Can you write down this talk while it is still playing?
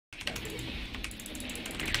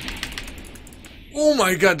Oh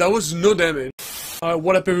my god, that was no damage. Alright,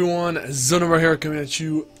 what up everyone, ZonoBRAH here coming at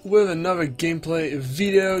you with another gameplay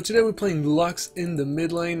video. Today we're playing Lux in the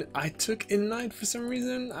mid lane. I took a knight for some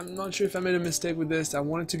reason. I'm not sure if I made a mistake with this. I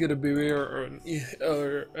wanted to get a barrier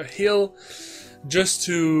or a heal just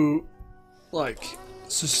to like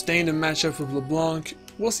sustain the matchup with Leblanc.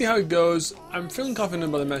 We'll see how it goes. I'm feeling confident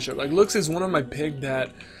about the matchup. Like Lux is one of my picks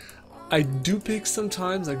that I do pick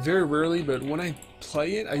sometimes, like very rarely, but when I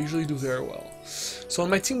play it, I usually do very well. So on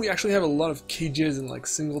my team, we actually have a lot of cages and like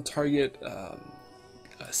single target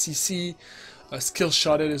CC, skill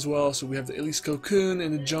shotted as well. So we have the Elise Cocoon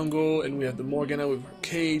in the jungle, and we have the Morgana with her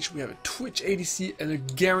cage. We have a Twitch ADC and a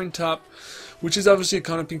Garen top, which is obviously a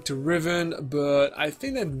counter pick to Riven, but I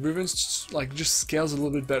think that Riven's like just scales a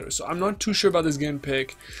little bit better. So I'm not too sure about this game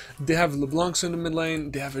pick. They have Leblanc in the mid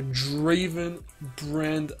lane. They have a Draven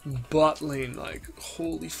brand bot lane. Like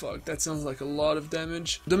holy fuck, that sounds like a lot of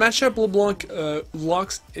damage. The matchup Leblanc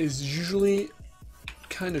Lux is usually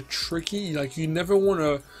kind of tricky. Like you never want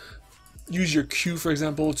to use your Q, for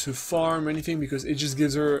example, to farm or anything, because it just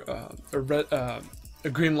gives her a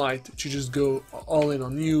green light to just go all in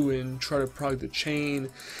on you and try to proc the chain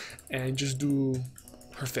and just do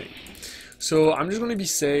her thing. So I'm just going to be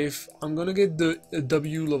safe. I'm going to get the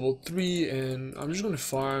W level 3 and I'm just going to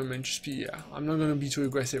farm and just be, yeah, I'm not going to be too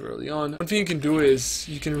aggressive early on. One thing you can do is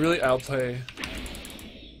you can really outplay.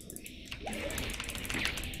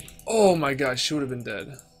 Oh my god, she would have been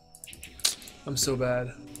dead. I'm so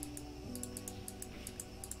bad.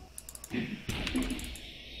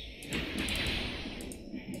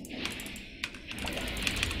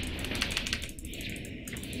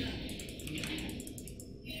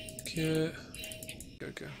 Okay.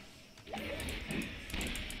 Okay.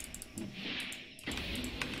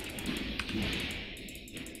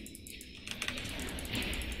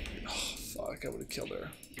 Oh fuck, I would have killed her.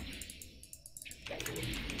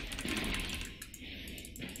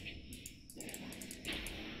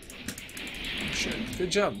 Shit. Good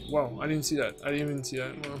job. Wow, I didn't see that. I didn't even see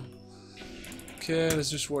that. Well. Okay, let's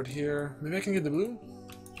just ward here. Maybe I can get the blue?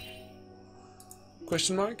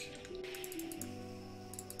 Question mark?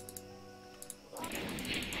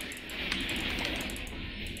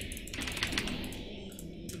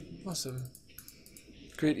 Awesome.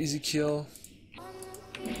 Great easy kill.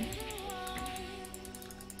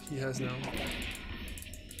 He has now.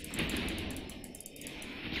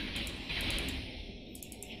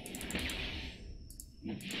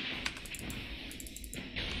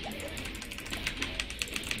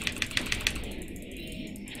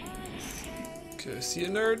 Okay, see a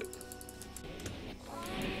nerd.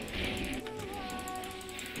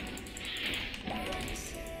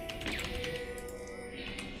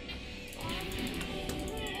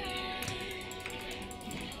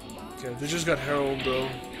 Okay, they just got Herald though.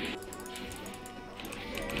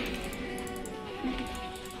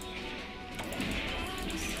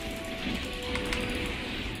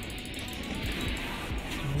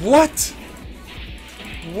 What?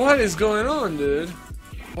 What is going on, dude?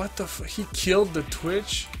 What the f- he killed the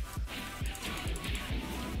Twitch?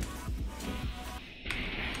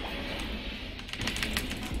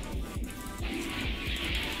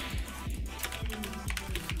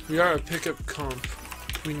 We are a pickup comp.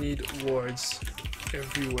 We need wards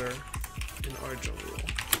everywhere in our jungle.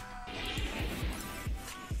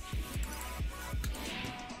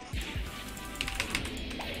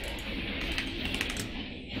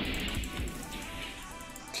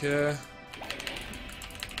 Okay.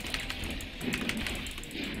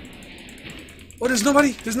 Oh, there's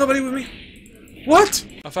nobody! There's nobody with me! What?!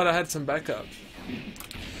 I thought I had some backup.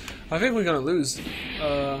 I think we're gonna lose.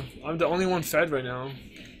 I'm the only one fed right now.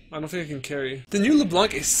 I don't think I can carry. The new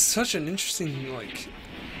Leblanc is such an interesting, like,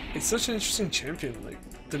 it's such an interesting champion. Like,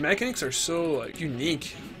 the mechanics are so, like,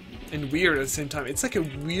 unique and weird at the same time. It's like a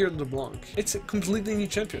weird Leblanc. It's a completely new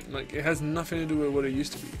champion. Like, it has nothing to do with what it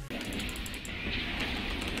used to be.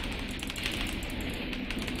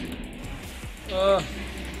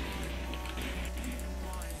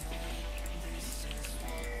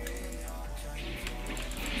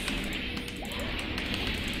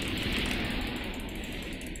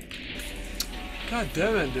 God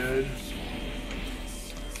damn it, dude.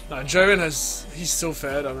 Nah, Draven he's so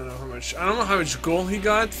fed, I don't know how much gold he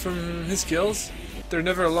got from his kills. They're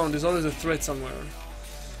never alone, there's always a threat somewhere.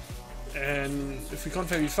 And if we can't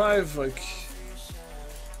 5v5, like,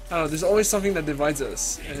 I don't know, there's always something that divides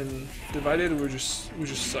us, and divided we just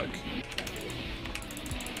suck.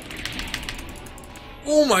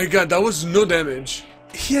 Oh my god, that was no damage.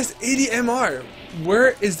 He has 80 MR.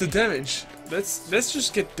 Where is the damage? let's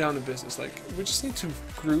just get down to business. Like, we just need to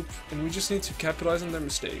group, and we just need to capitalize on their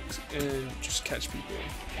mistakes and just catch people.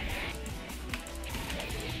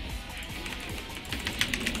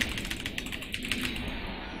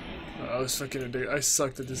 I was fucking ridiculous. I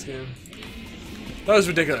sucked at this game. That was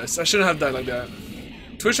ridiculous. I shouldn't have died like that.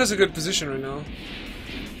 Twitch has a good position right now.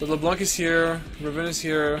 But Leblanc is here. Riven is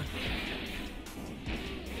here.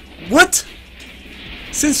 What?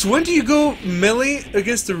 Since when do you go melee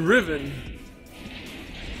against the Riven?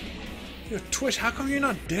 Yo, Twitch, how come you're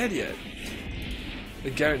not dead yet?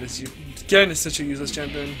 But Garen is such a useless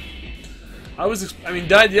champion. I mean,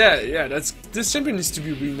 died, yeah, this champion needs to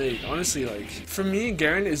be remade, honestly. Like, for me,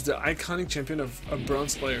 Garen is the iconic champion of a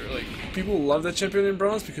bronze player. Like, people love that champion in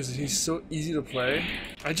bronze because he's so easy to play.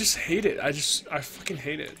 I just hate it. I fucking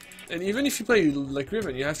hate it. And even if you play like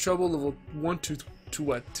Riven, you have trouble level 1 to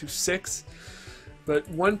what? To 6? But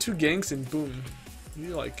 1-2 ganks and boom.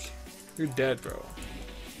 You're dead, bro.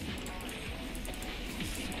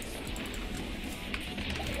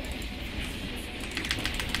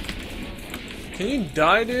 Can you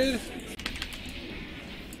die, dude?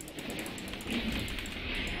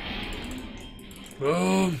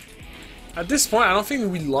 Boom. At this point, I don't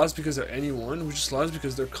think we lost because of anyone. We just lost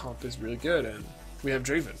because their comp is really good and we have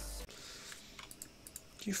Draven.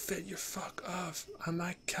 You fed your fuck off. I'm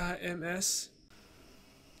at KMS.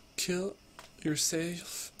 Kill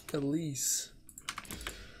yourself, Elise.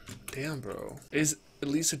 Damn, bro. Is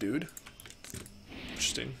Elise a dude?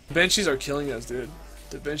 Interesting. Banshees are killing us, dude.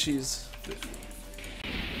 The Banshees.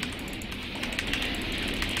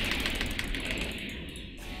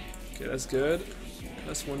 Okay, that's good.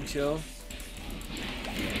 That's 1 kill.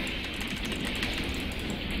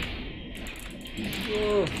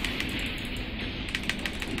 Whoa.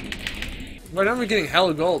 Right now we're getting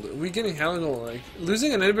hella gold. We're getting hella gold. Like,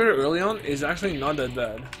 losing an inhibitor early on is actually not that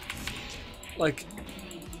bad. Like,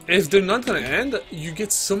 if they're not gonna end, you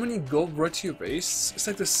get so many gold right to your base. It's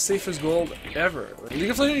like the safest gold ever. Like, League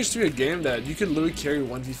of Legends used to be a game that you could literally carry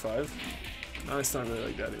 1v5. Now it's not really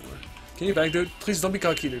like that anymore. Can you back, dude? Please don't be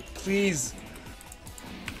cocky, dude. Please.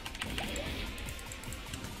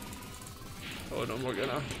 Oh, no more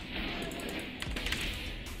gonna.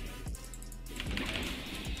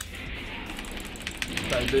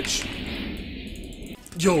 Bad bitch.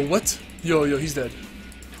 Yo, what? Yo, he's dead.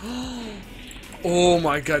 Oh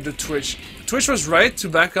my god, the Twitch. Twitch was right to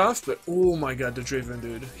back off, but oh my god, the Draven,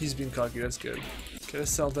 dude. He's being cocky, that's good. Okay,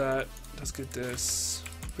 let's sell that. Let's get this.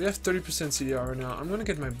 We have 30% CDR right now. I'm gonna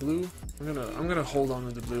get my blue. I'm gonna hold on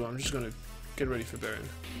to the blue. I'm just gonna get ready for Baron.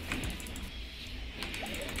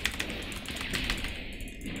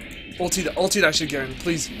 Ulti that shit, Garen,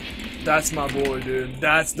 please. That's my boy, dude.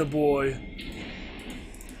 That's the boy.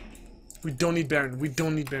 We don't need Baron. We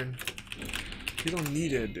don't need Baron. We don't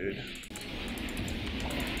need it, dude.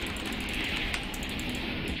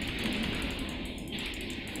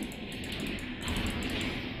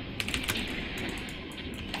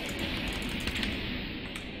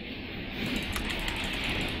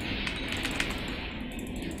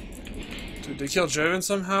 Dude, they killed Draven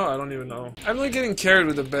somehow? I don't even know. I'm like getting carried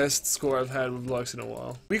with the best score I've had with Lux in a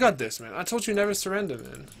while. We got this, man. I told you never surrender,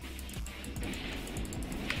 man.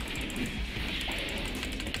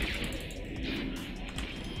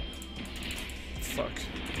 Fuck.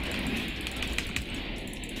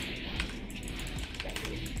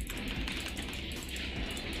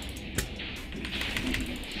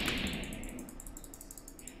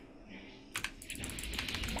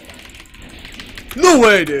 No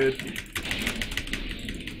way, dude!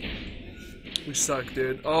 We suck,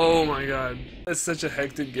 dude. Oh my god. That's such a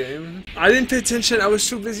hectic game. I didn't pay attention. I was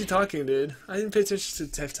too busy talking, dude. I didn't pay attention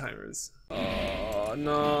to TEF timers. Oh,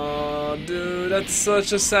 no, dude. That's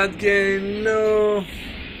such a sad game. No. No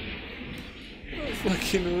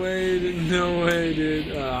fucking way, dude. No way,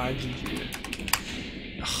 dude. Ah, GG.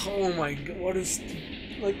 Oh my god. What is...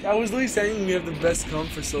 Like, I was literally saying we have the best comp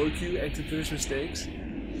for solo queue and to finish mistakes.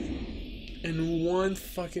 And one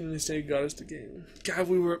fucking mistake got us the game. God,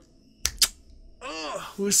 we were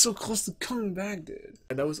so close to coming back, dude.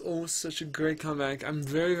 And that was almost such a great comeback. I'm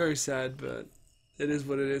very, very sad, but it is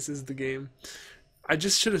what it is. This is the game. I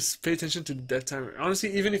just should have paid attention to the death timer.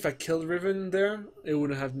 Honestly, even if I killed Riven there, it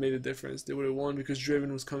wouldn't have made a difference. They would have won because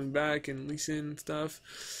Draven was coming back and Lee Sin and stuff.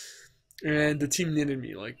 And the team needed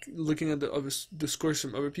me, like, looking at the scores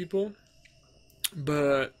from other people.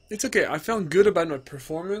 But it's okay. I felt good about my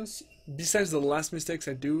performance. Besides the last mistakes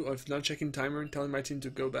I do of not checking timer and telling my team to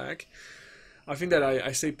go back, I think that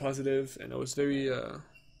I stayed positive and I was very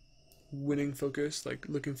winning focused, like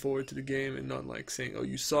looking forward to the game and not like saying, oh,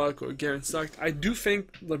 you suck or Garen sucked. I do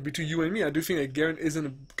think, like between you and me, I do think that Garen isn't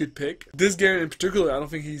a good pick. This Garen in particular, I don't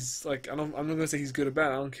think he's like, I'm not gonna say he's good or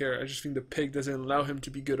bad. I don't care. I just think the pick doesn't allow him to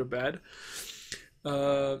be good or bad.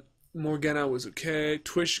 Morgana was okay.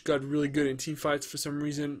 Twitch got really good in team fights for some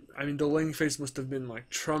reason. I mean, the laning phase must have been like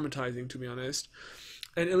traumatizing, to be honest.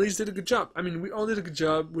 And Elise did a good job. I mean, we all did a good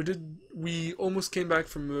job. We almost came back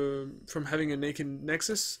from having a naked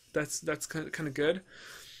Nexus. That's kind of good.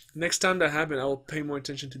 Next time that happens, I will pay more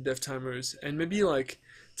attention to death timers and maybe like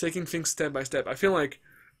taking things step by step. I feel like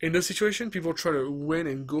in those situations, people try to win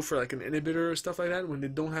and go for like an inhibitor or stuff like that when they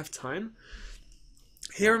don't have time.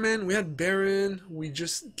 Here, man, we had Baron, we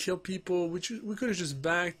just killed people, we could have just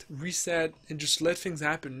backed, reset, and just let things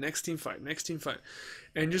happen. Next team fight.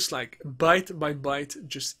 And just like bite by bite,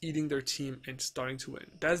 just eating their team and starting to win.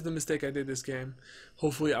 That's the mistake I did this game.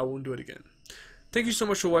 Hopefully I won't do it again. Thank you so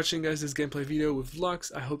much for watching, guys, this gameplay video with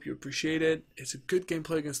Lux. I hope you appreciate it. It's a good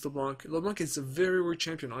gameplay against Leblanc. Leblanc is a very weird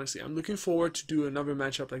champion, honestly. I'm looking forward to do another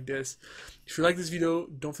matchup like this. If you like this video,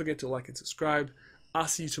 don't forget to like and subscribe. I'll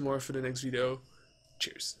see you tomorrow for the next video.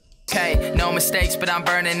 Cheers. Hey, no mistakes, but I'm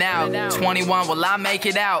burning out. 21, will I make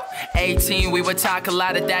it out? 18, we would talk a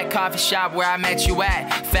lot at that coffee shop where I met you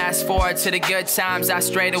at. Fast forward to the good times, I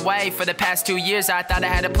strayed away. For the past 2 years, I thought I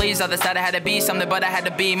had to please others, thought I had to be something, but I had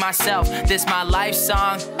to be myself. This my life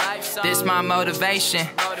song, this my motivation.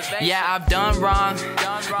 Yeah, I've done wrong.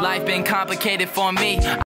 Life been complicated for me.